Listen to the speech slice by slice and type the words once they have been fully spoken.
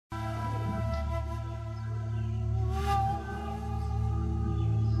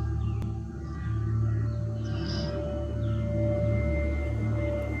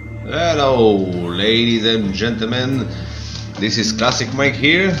Hello, ladies and gentlemen. This is Classic Mike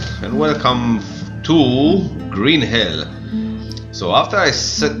here, and welcome to Green Hell. So after I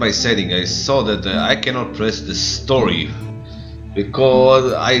set my setting, I saw that I cannot press the story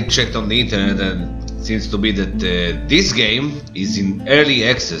because I checked on the internet and it seems to be that this game is in early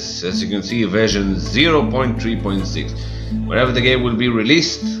access. As you can see, version 0.3.6. Whenever the game will be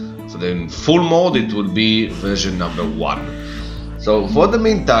released, so then full mode, it will be version number 1. So for the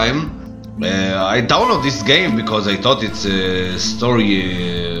meantime, I downloaded this game because I thought it's a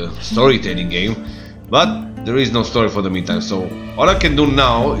storytelling game, but there is no story for the meantime. So all I can do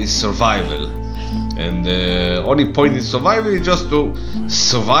now is survival, and the only point in survival is just to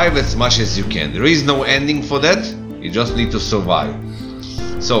survive as much as you can. There is no ending for that. You just need to survive.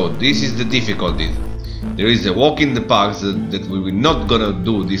 So this is the difficulty. There is a walk in the park that we will not gonna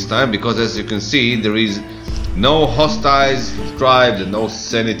do this time, because as you can see, there is no hostiles, tribes, and no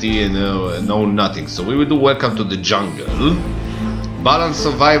sanity, and no nothing. So we will do Welcome to the Jungle. Balanced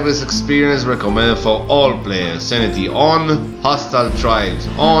survivors experience recommended for all players. Sanity on, hostile tribes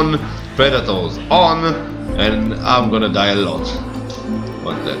on, predators on, and I'm gonna die a lot.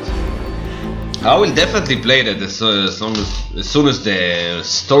 What's that? I will definitely play that as soon as the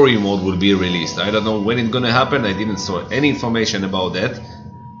story mode will be released. I don't know when it's gonna happen. I didn't saw any information about that.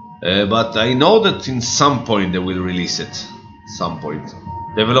 But I know that in some point they will release it. Some point.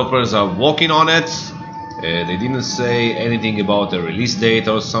 Developers are working on it. They didn't say anything about a release date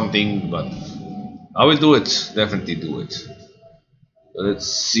or something, but I will do it. Definitely do it. Let's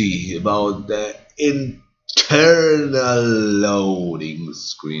see about the internal loading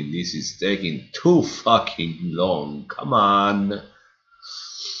screen. This is taking too fucking long. Come on.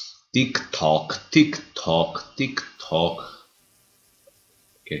 Tick tock, tick tock, tick tock.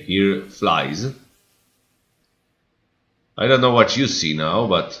 Okay, here flies. I don't know what you see now,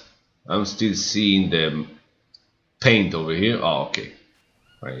 but I'm still seeing the paint over here. Oh, okay.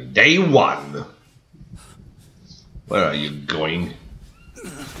 Right. Day 1. Where are you going?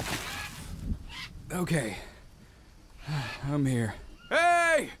 Okay. I'm here.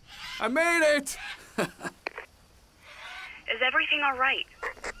 Hey! I made it! Is everything all right?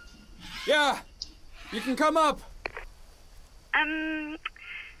 Yeah! You can come up!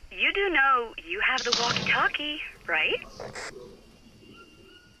 You do know you have the walkie-talkie, right?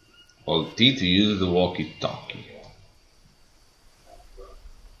 Hold T to use the walkie-talkie.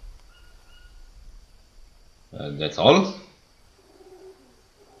 That's all?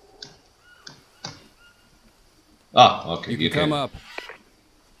 Ah, okay. You can come up.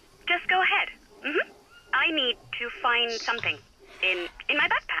 Just go ahead. I need to find something in my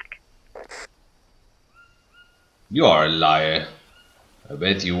backpack. You are a liar. I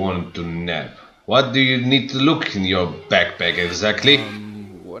bet you want to nap. What do you need to look in your backpack exactly?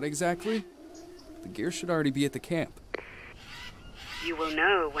 What exactly? The gear should already be at the camp. You will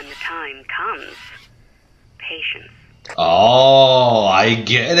know when the time comes. Patience. Oh, I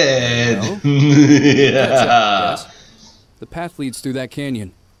get it. Well, yeah. That's it, yes. The path leads through that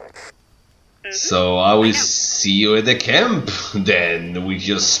canyon. So I will see you at the camp then, with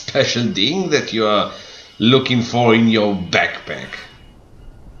your special thing that you are looking for in your backpack.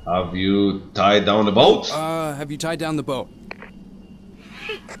 Have you tied down the boat? Have you tied down the boat?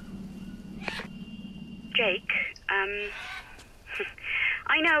 Jake,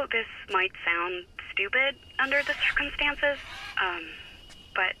 I know this might sound stupid under the circumstances,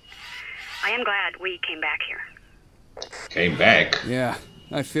 but I am glad we came back here. Came back? Yeah,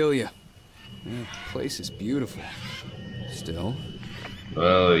 I feel you. Yeah, the place is beautiful. Still.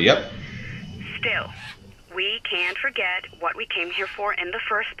 Yep. Still, we can't forget what we came here for in the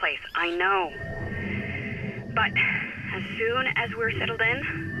first place, I know. But as soon as we're settled in,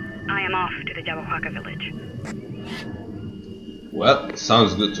 I am off to the Jawahuaca village. Well,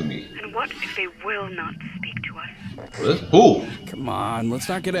 sounds good to me. And what if they will not speak to us? What? Who? Come on, let's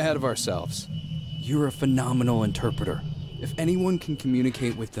not get ahead of ourselves. You're a phenomenal interpreter. If anyone can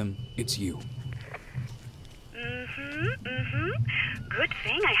communicate with them, it's you. Good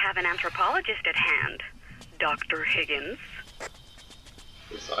thing I have an anthropologist at hand, Dr. Higgins.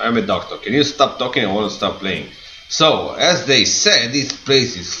 So I'm a doctor. Can you stop talking? I want to stop playing. So, as they said, this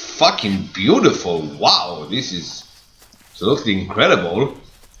place is fucking beautiful. Wow, this is absolutely incredible.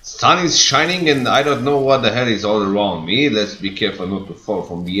 Sun is shining and I don't know what the hell is all around me. Let's be careful not to fall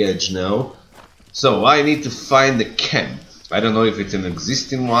from the edge now. So, I need to find the camp. I don't know if it's an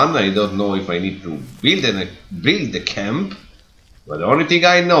existing one. I don't know if I need to build the camp. But the only thing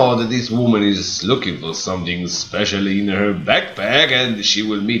I know that this woman is looking for something special in her backpack, and she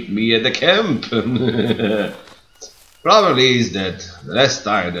will meet me at the camp. Probably is that the last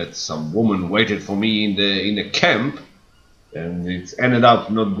time that some woman waited for me in the camp, and it ended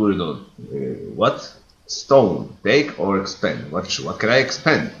up not good at all. What? Stone, take or expand? What can I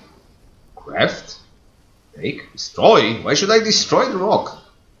expand? Craft? Take? Destroy? Why should I destroy the rock?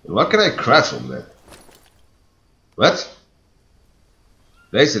 And what can I craft from that? What?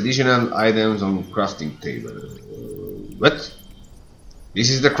 Place additional items on crafting table. What? This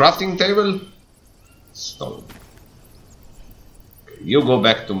is the crafting table? Stone. Okay, you go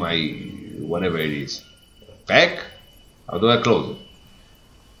back to my whatever it is. Back? How do I close it?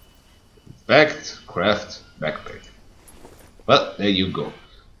 Packed, craft, backpack. Well, there you go.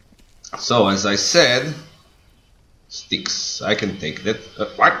 So, as I said, sticks. I can take that.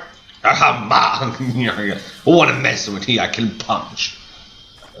 What? Who wanna mess with me? I can punch.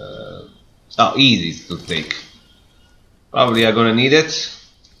 Oh, easy to take. Probably I'm gonna need it.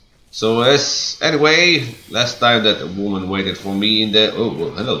 So, anyway, last time that a woman waited for me in the... Oh,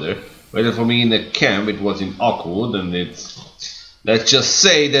 well, hello there. Waited for me in the camp. It was in Oakwood, and let's just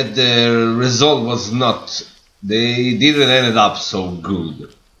say that the result was not... They didn't end up so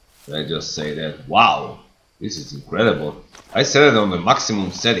good. I just say that. Wow, this is incredible. I set it on the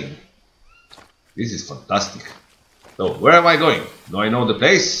maximum setting. This is fantastic. So, where am I going? Do I know the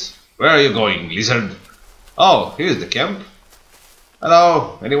place? Where are you going, lizard? Oh, here's the camp.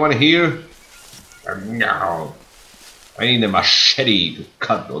 Hello, anyone here? No. I need a machete to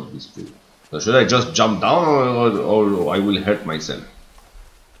cut all this food. So should I just jump down or I will hurt myself?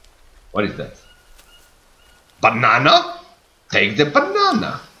 What is that? Banana? Take the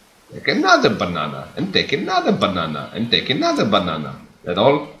banana. Take another banana. And take another banana. And take another banana. That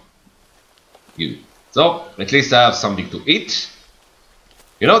all? You. So, at least I have something to eat.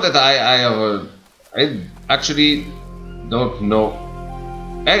 You know that I actually don't know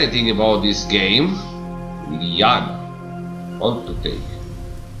anything about this game. Liana. All to take.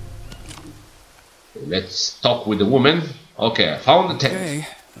 Okay, let's talk with the woman. Okay, I found the tent. Okay,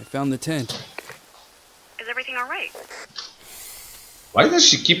 I found the tent. Is everything alright? Why does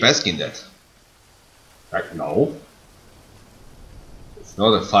she keep asking that? Like, no. It's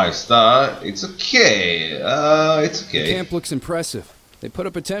not a 5-star. It's okay. It's okay. The camp looks impressive. They put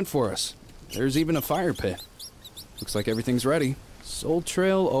up a tent for us. There's even a fire pit. Looks like everything's ready. Soul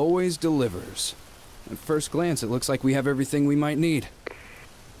Trail always delivers. At first glance, it looks like we have everything we might need.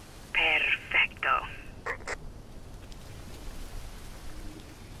 Perfecto.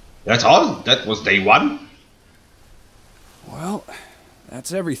 That's all? That was day one? Well,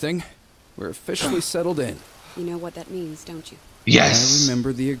 that's everything. We're officially settled in. You know what that means, don't you? Yes! I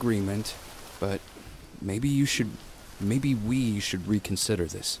remember the agreement, but maybe we should reconsider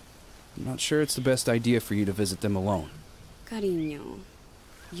this. I'm not sure it's the best idea for you to visit them alone. Cariño,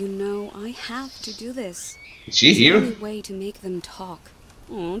 you know I have to do this. Is she It's here? the only way to make them talk.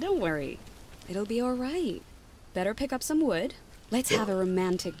 Oh, don't worry. It'll be alright. Better pick up some wood. Let's have a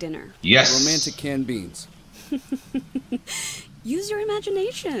romantic dinner. Yes! Romantic canned beans. Use your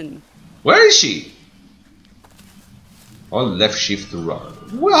imagination. Where is she? Hold left shift to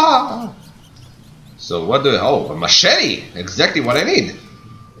run. Wow! So what do I... Oh, a machete! Exactly what I need!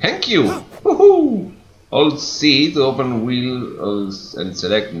 Thank you! Woohoo! Hold C to open wheel and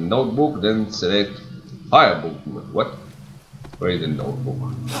select notebook, then select firebook. What? Where is the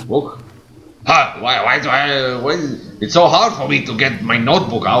notebook? Book? Ha! Why it's so hard for me to get my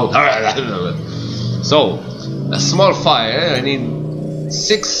notebook out. So, a small fire, I need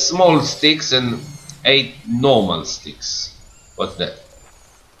 6 small sticks and 8 normal sticks. What's that?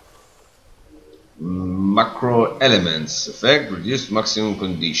 Macro elements effect, reduced maximum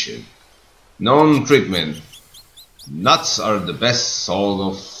condition. Known treatment. Nuts are the best source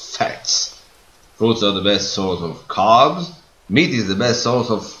of fats. Fruits are the best source of carbs. Meat is the best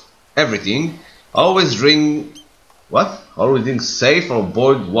source of everything. Always drink... What? Always drink safe or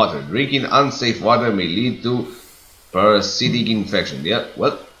boiled water. Drinking unsafe water may lead to parasitic infection. Yeah,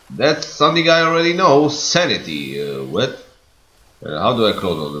 well, that's something I already know. Sanity. What? How do I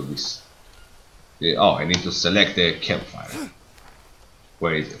close all of this? Oh, I need to select the campfire.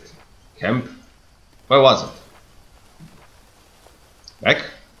 Where is it? Camp? Where was it? Back?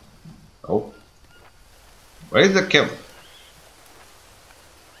 Oh. Where is the camp?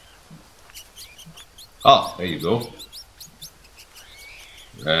 Ah, there you go.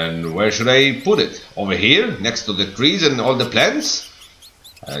 And where should I put it? Over here, next to the trees and all the plants?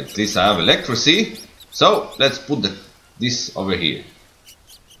 At least I have electricity. So, let's put this over here.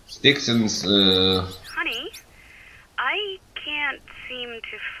 Sticks and... Honey, I can't seem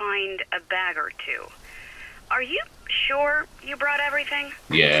to find a bag or two. Are you sure you brought everything?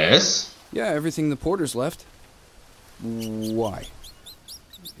 Yes. Yeah, everything the porters left. Why?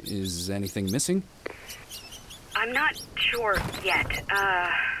 Is anything missing? I'm not sure yet,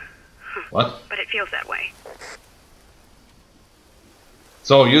 What? but it feels that way.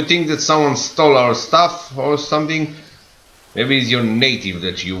 So you think that someone stole our stuff or something? Maybe it's your native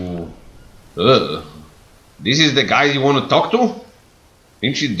that you... This is the guy you want to talk to?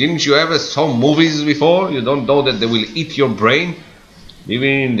 Didn't you ever saw movies before? You don't know that they will eat your brain?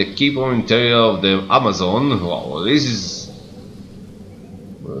 Living in the keep of interior of the Amazon. Wow, this is...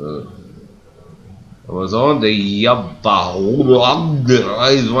 Amazon, the Yabba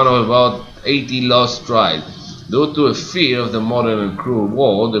is one of about 80 lost tribes. Due to a fear of the modern and cruel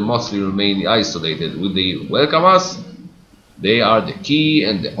war, they mostly remain isolated. Will they welcome us? They are the key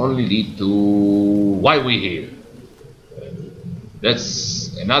and the only lead to why we're here.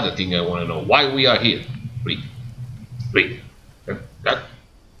 That's another thing I want to know. Why we are here. Read.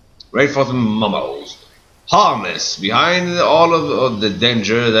 Ready for the mammals. Harmless. Behind all of the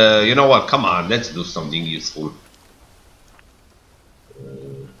danger. You know what? Come on. Let's do something useful.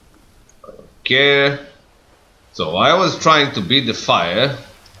 Okay. So I was trying to build the fire,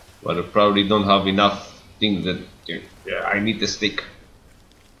 but I probably don't have enough things that I need the stick.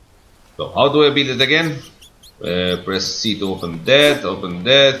 So how do I build it again? Press C to open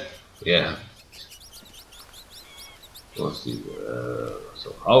that, yeah. Let's see,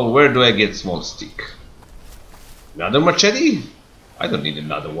 so where do I get small stick? Another machete? I don't need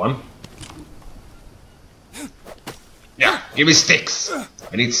another one. Yeah, give me sticks.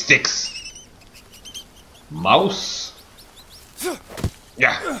 I need sticks. Mouse.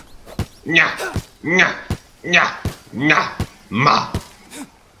 Yeah. Ma.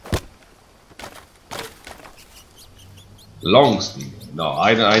 Long stick. No,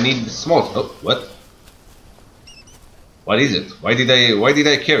 I need small. Oh, what? What is it? Why did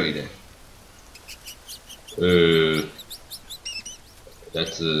I carry that?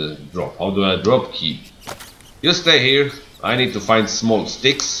 That's a drop. How do I drop key? You stay here. I need to find small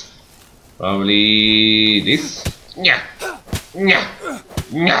sticks. Probably this. No,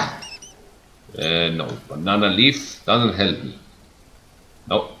 banana leaf doesn't help me.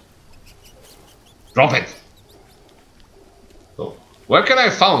 No. Drop it. So, where can I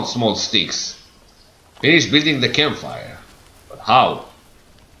find small sticks? Finish building the campfire. But how?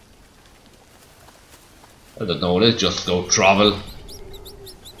 I don't know, let's just go travel.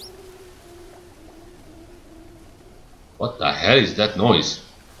 What the hell is that noise?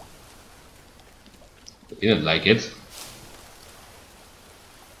 I didn't like it.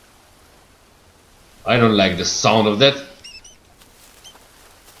 I don't like the sound of that.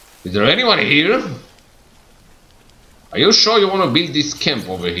 Is there anyone here? Are you sure you want to build this camp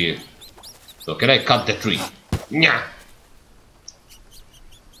over here? So can I cut the tree? Nya.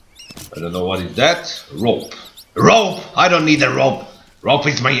 I don't know what is that. Rope. Rope! I don't need a rope. Rope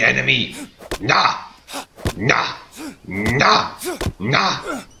is my enemy. Nah. Nah. Nah.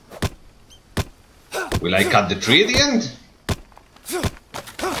 Nah. Will I cut the tree at the end?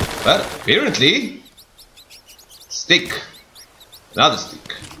 Well, apparently. Stick. Another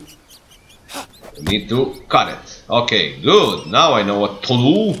stick. I need to cut it. Okay, good. Now I know what to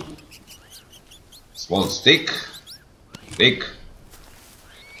do. Small stick. Stick.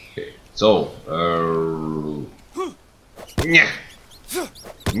 Okay, so. Nya.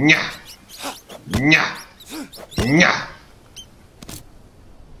 Nya. Nya. Nya.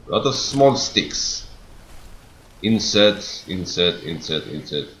 A lot of small sticks. Insert.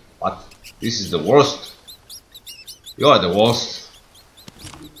 What? This is the worst. You are the worst.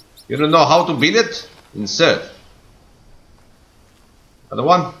 You don't know how to build it? Insert. Another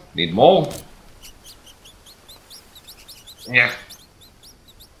one. Need more. Yeah.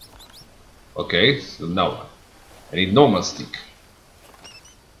 Okay, so now what? I need normal stick.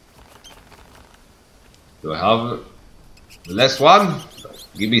 Do I have the last one?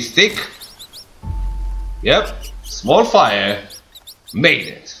 Give me stick. Yep. Small fire. Made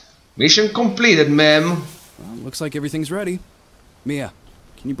it. Mission completed, ma'am. Well, looks like everything's ready. Mia,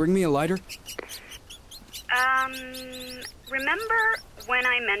 can you bring me a lighter? Remember when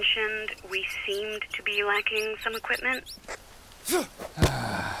I mentioned we seemed to be lacking some equipment?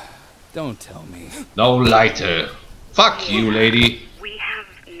 Don't tell me. No lighter. Fuck you, lady. We have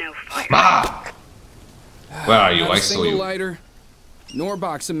no fire. Ma! Where are you? Not a I saw single you. lighter, nor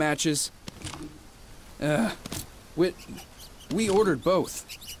box of matches. We ordered both.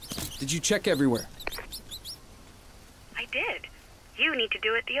 Did you check everywhere? I did. You need to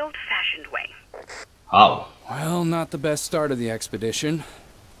do it the old-fashioned way. How? Well, not the best start of the expedition.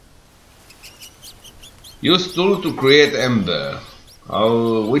 Use tool to create ember.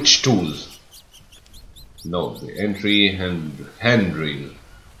 Which tools? No, the entry handrail.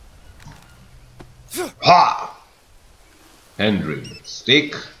 Ha! Handrail.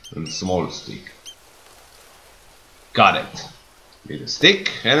 Stick and small stick. Got it. Need a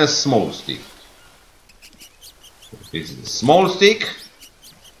stick and a small stick. This is a small stick.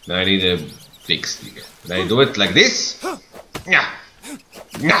 Now I need a big stick. Can I do it like this? Nah.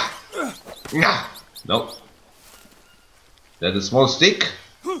 Nah. Nah. No. That's a small stick.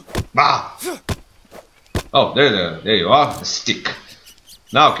 Bah. Oh, there you are. A stick.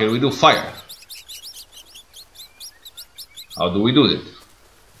 Now can we do fire? How do we do it?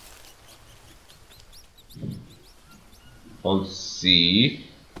 Hold C.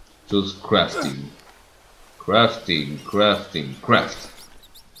 Choose crafting. Crafting. Craft.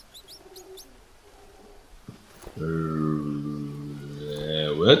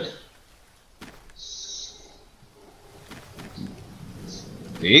 What?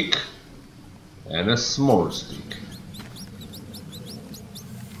 Stick and a small stick.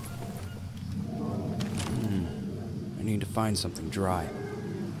 I need to find something dry.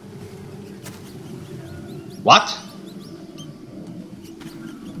 What?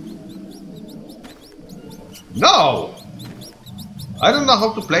 No! I don't know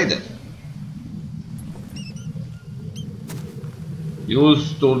how to play that.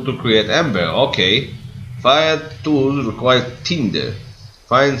 Use tool to create ember. Okay. Fire tools require tinder.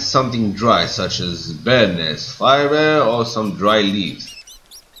 Find something dry, such as bird nest, fiber, or some dry leaves.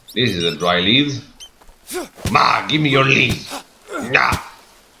 This is a dry leaf. Ma, give me your leaf. Nah.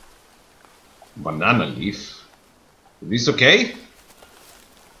 Banana leaf. Is this okay?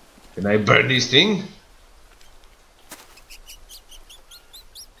 Can I burn this thing?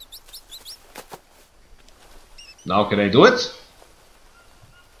 Now can I do it?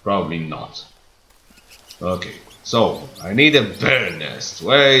 Probably not. Okay, so I need a bird nest.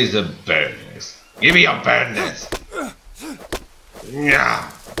 Where is the bird nest? Give me a bird nest. Nya,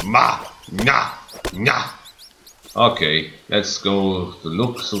 ma, nya, nya. Okay, let's go to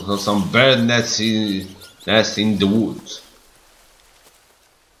look for some bird nests in the woods.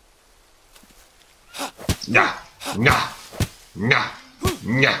 Nya, nya, nya,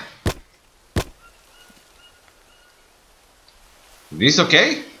 nya. Is this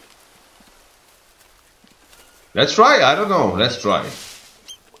okay? Let's try, I don't know, let's try.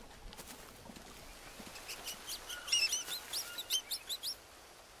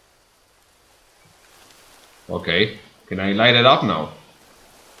 Okay, can I light it up now?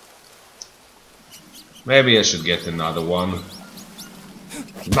 Maybe I should get another one.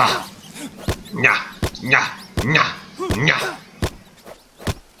 Bah! Nya! Nya! Nya! Nya!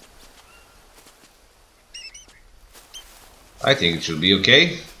 I think it should be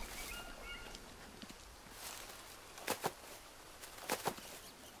okay.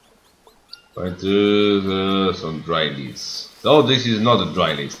 Try to some dry leaves. No, this is not a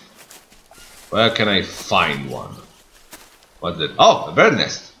dry leaf. Where can I find one? What's that? Oh, a bird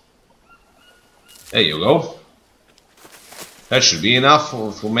nest. There you go. That should be enough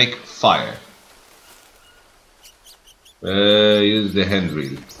to make fire. Use the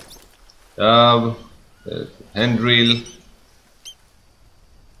handrail. Handrail.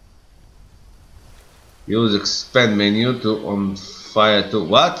 Use expand menu to on fire to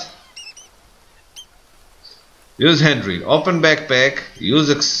what? Use handrail. Open backpack. Use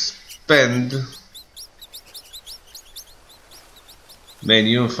expand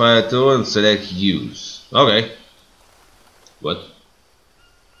menu fire tool and select use. Okay. What?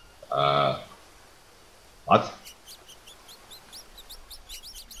 What?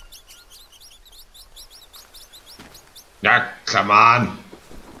 Ah, come on.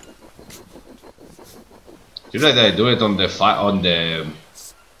 Should I do it on the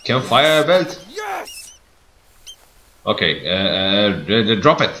campfire belt? Yes! Okay,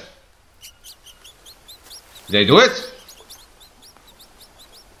 drop it. Did I do it?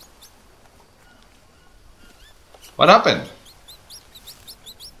 What happened?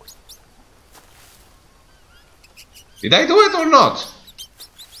 Did I do it or not?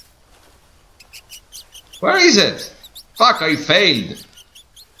 Where is it? Fuck, I failed.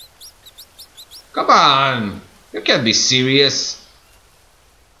 Come on, you can't be serious.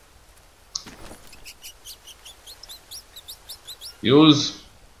 Use.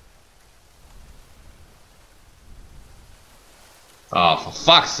 Oh, for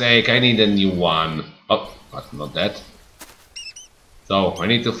fuck's sake, I need a new one. Oh, not that. So, I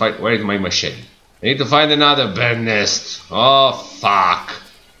need to find. Where is my machete? I need to find another bird nest. Oh, fuck.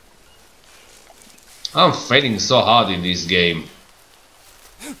 I'm failing so hard in this game.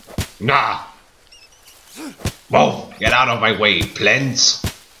 Nah. Whoa, get out of my way, plants.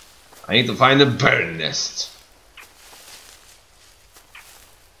 I need to find a bird nest.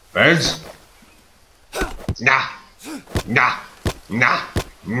 Birds? Nah. Nah. Nah.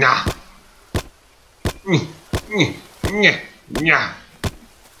 Nah. Nah.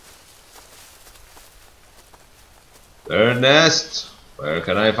 Bird nest. Where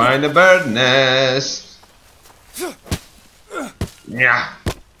can I find a bird nest? Yeah.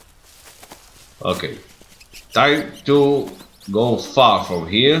 Okay. Time to go far from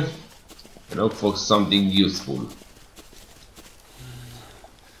here and look for something useful.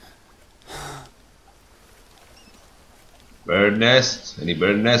 Bird nest. Any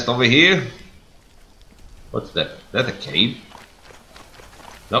bird nest over here? What's that? Is that a cave?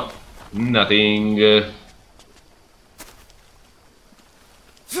 Nope. Nothing.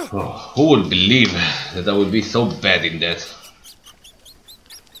 Oh, who would believe that I would be so bad in that?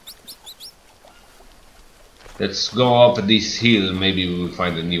 Let's go up this hill, maybe we will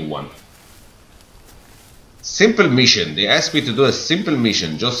find a new one. Simple mission. They asked me to do a simple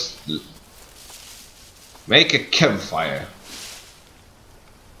mission. Just make a campfire.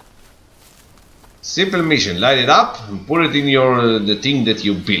 Simple mission. Light it up and put it in the thing that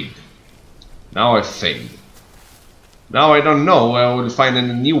you build. Now I failed. Now I don't know where I will find a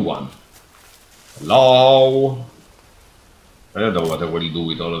new one. Hello? I don't know what I will do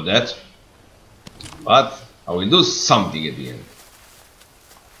with all of that. But I will do something at the end.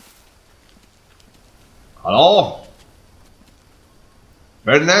 Hello?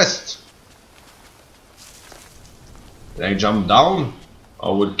 Bird nest? Can I jump down? I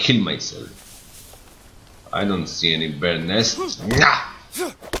will kill myself. I don't see any bird nests. Nah!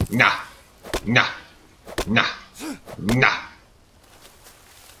 Nah! Nah! Nah! Nah!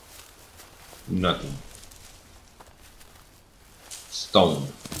 Nothing. Stone.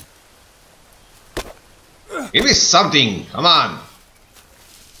 Give me something! Come on!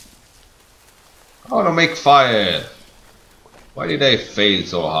 I want to make fire. Why did I fail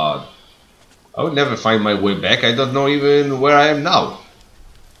so hard? I would never find my way back. I don't know even where I am now.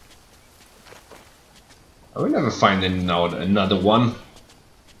 I will never find another one.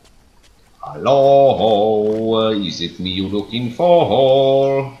 Hello, is it me you're looking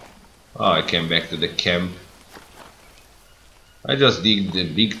for? Oh, I came back to the camp. I just dig the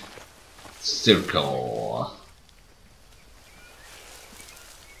big circle.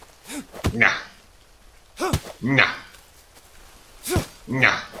 Nah. Nah.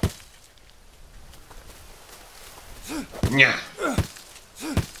 Nah. Nah.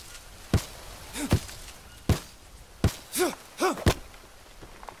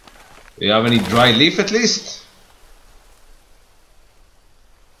 Do you have any dry leaf at least?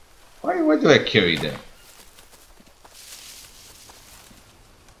 Why do I carry that?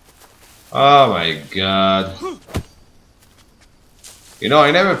 Oh my god. You know,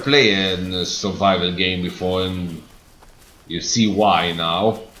 I never played a survival game before and you see why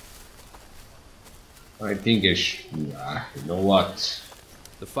now. I think you know what?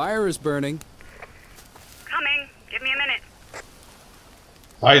 The fire is burning. Coming. Give me a minute.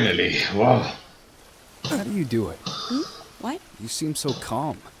 Finally, wow. How do you do it? What? You seem so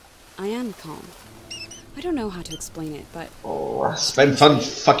calm. I am calm. I don't know how to explain it, but Oh, I spent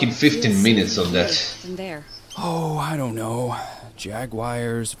fucking 15 minutes on that. from there. Oh, I don't know.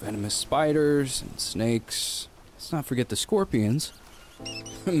 Jaguars, venomous spiders, and snakes. Let's not forget the scorpions.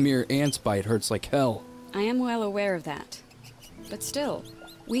 A mere ant's bite hurts like hell. I am well aware of that. But still,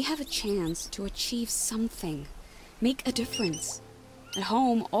 we have a chance to achieve something. Make a difference. At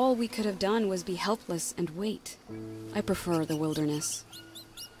home, all we could have done was be helpless and wait. I prefer the wilderness.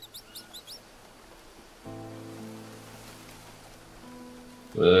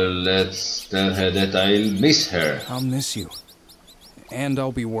 Well, let's tell her that I'll miss her. I'll miss you. And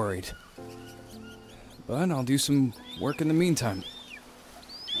I'll be worried. But I'll do some work in the meantime.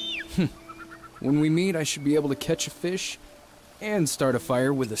 When we meet, I should be able to catch a fish and start a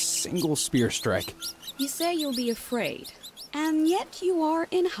fire with a single spear strike. You say you'll be afraid, and yet you are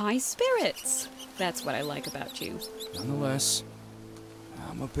in high spirits. That's what I like about you. Nonetheless,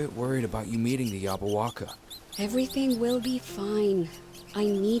 I'm a bit worried about you meeting the Yabawaka. Everything will be fine. I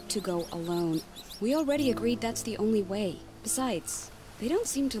need to go alone. We already agreed that's the only way. Besides, they don't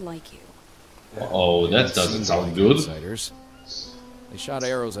seem to like you. Oh, that doesn't sound good. Outsiders. They shot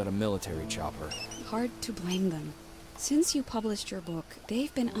arrows at a military chopper. Hard to blame them. Since you published your book,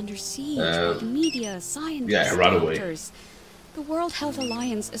 they've been under siege by the media, scientists, yeah, right away. doctors. The World Health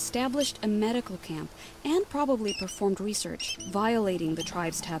Alliance established a medical camp and probably performed research, violating the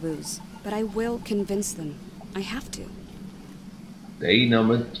tribe's taboos. But I will convince them. I have to. Day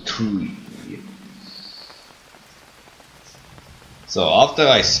number 3. So after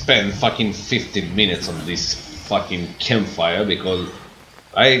I spent fucking 15 minutes on this fucking campfire because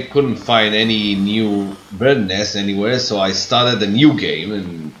I couldn't find any new bird nest anywhere, so I started a new game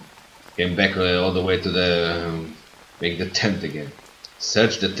and came back all the way to the make the tent again.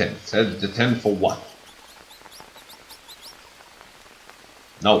 Search the tent. Search the tent for what?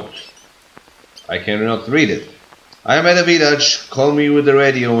 Note. I cannot read it. I am at a village. Call me with the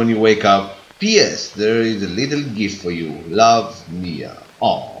radio when you wake up. P.S. There is a little gift for you. Love, Mia.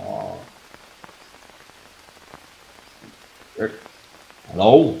 Aww.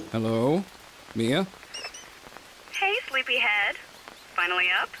 Hello? Hello? Mia? Hey, sleepyhead. Finally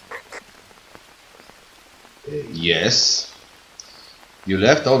up? Yes. You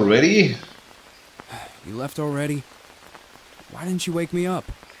left already? You left already? Why didn't you wake me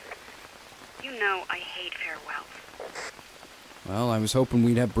up? You know I hate farewells. Well, I was hoping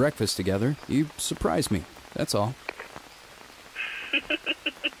we'd have breakfast together. You surprised me, that's all. Admit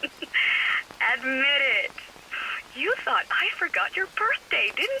it. You thought I forgot your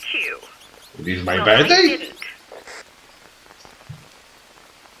birthday, didn't you? It is my Well, birthday? I didn't.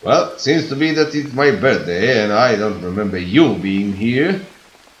 Well, seems to be that it's my birthday and I don't remember you being here.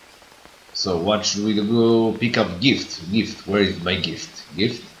 So what should we do? Pick up gift. Gift. Where is my gift?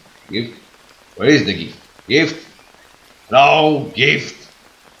 Gift? Gift? Where is the gift? Gift? No, gift.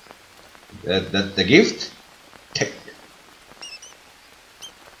 That the gift? Take.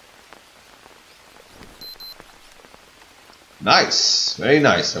 Nice. Very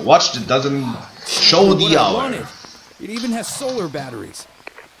nice. A watch that doesn't show What the I hour. wanted. It even has solar batteries.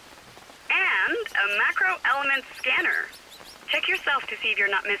 And a macro element scanner. Check yourself to see if you're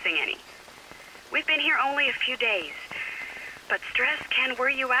not missing any. We've been here only a few days, but stress can wear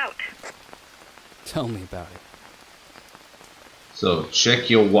you out. Tell me about it. So check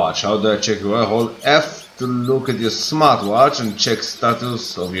your watch. How do I check your watch? Hold F to look at your smartwatch and check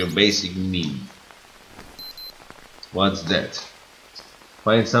status of your basic need. What's that?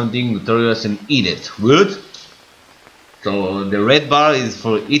 Find something notorious and eat it. Good. So the red bar is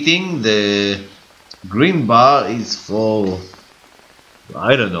for eating. The green bar is for,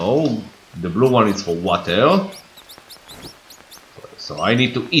 I don't know. The blue one is for water. So I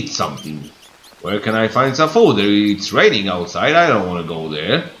need to eat something. Where can I find some food? It's raining outside. I don't want to go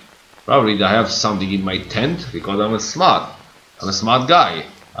there. Probably I have something in my tent because I'm a smart guy.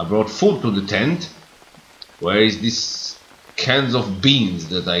 I brought food to the tent. Where is this cans of beans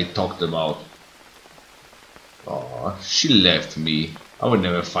that I talked about? Oh, she left me. I will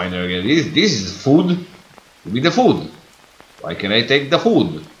never find her again. This is food. Give me the food. Why can I take the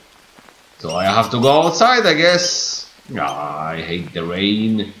food? So I have to go outside, I guess. Ah, I hate the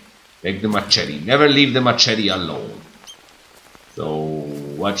rain. Take the machete. Never leave the machete alone. So,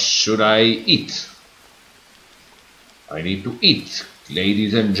 what should I eat? I need to eat.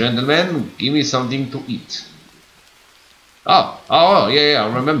 Ladies and gentlemen, give me something to eat. Oh, yeah,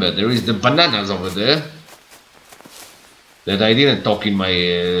 I remember. There is the bananas over there. That I didn't talk in my...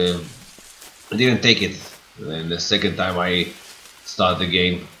 I didn't take it. And the second time I start the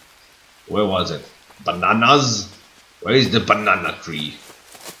game. Where was it? Bananas? Where is the banana tree?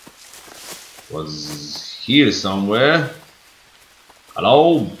 Was here somewhere.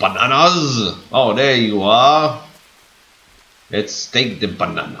 Hello, bananas? Oh, there you are. Let's take the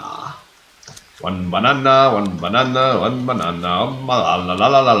banana. One banana, one banana, one banana. La la la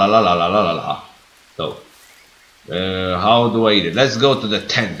la la la la la la la. So, how do I eat it? Let's go to the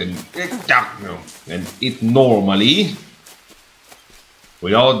tent and eat normally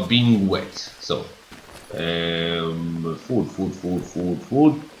without being wet. So,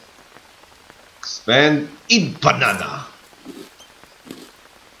 food. Expand, eat banana.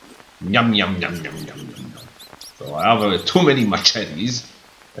 Yum yum yum yum yum yum. So I have too many machetes.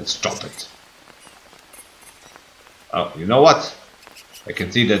 Let's stop it. Oh, you know what? I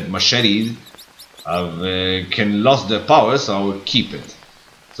can see that machetes can lose their power, so I will keep it.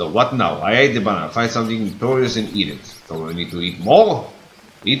 So what now? I ate the banana. Find something notorious and eat it. So I need to eat more.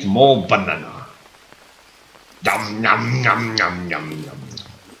 Eat more banana. Yum yum yum yum yum yum.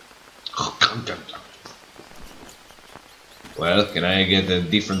 Well, can I get a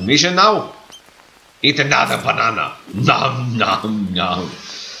different mission now? Eat another banana. Nom nom nom.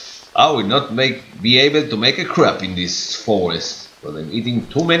 I will not be able to make a crap in this forest, but I'm eating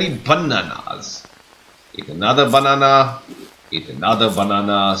too many bananas. Eat another banana. Eat another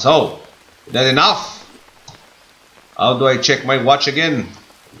banana. So, is that enough? How do I check my watch again?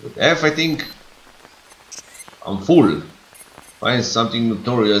 With F, I think. I'm full. Find something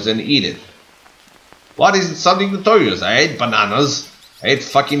notorious and eat it. What is something notorious? I ate bananas. I ate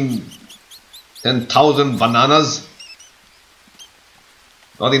fucking 10,000 bananas.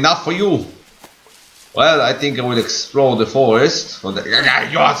 Not enough for you? Well, I think I will explore the forest. For the...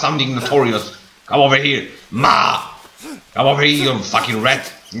 You are something notorious. Come over here. Ma! Come over here, you fucking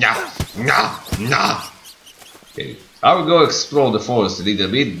rat. Nah. Okay. I will go explore the forest a little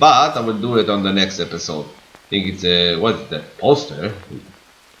bit, but I will do it on the next episode. I think it's a... what is that? Poster?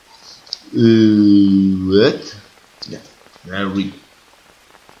 What? Yeah. There we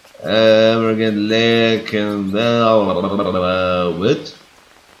go. Again, Lake and... what?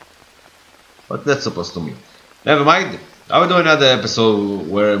 What's that supposed to mean? Never mind. I will do another episode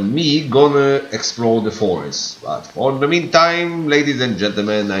where me gonna explore the forest. But for the meantime, ladies and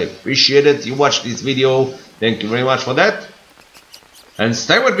gentlemen, I appreciate it. You watched this video. Thank you very much for that. And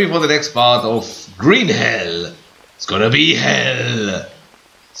stay with me for the next part of Green Hell. It's gonna be hell.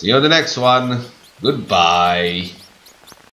 See you on the next one. Goodbye.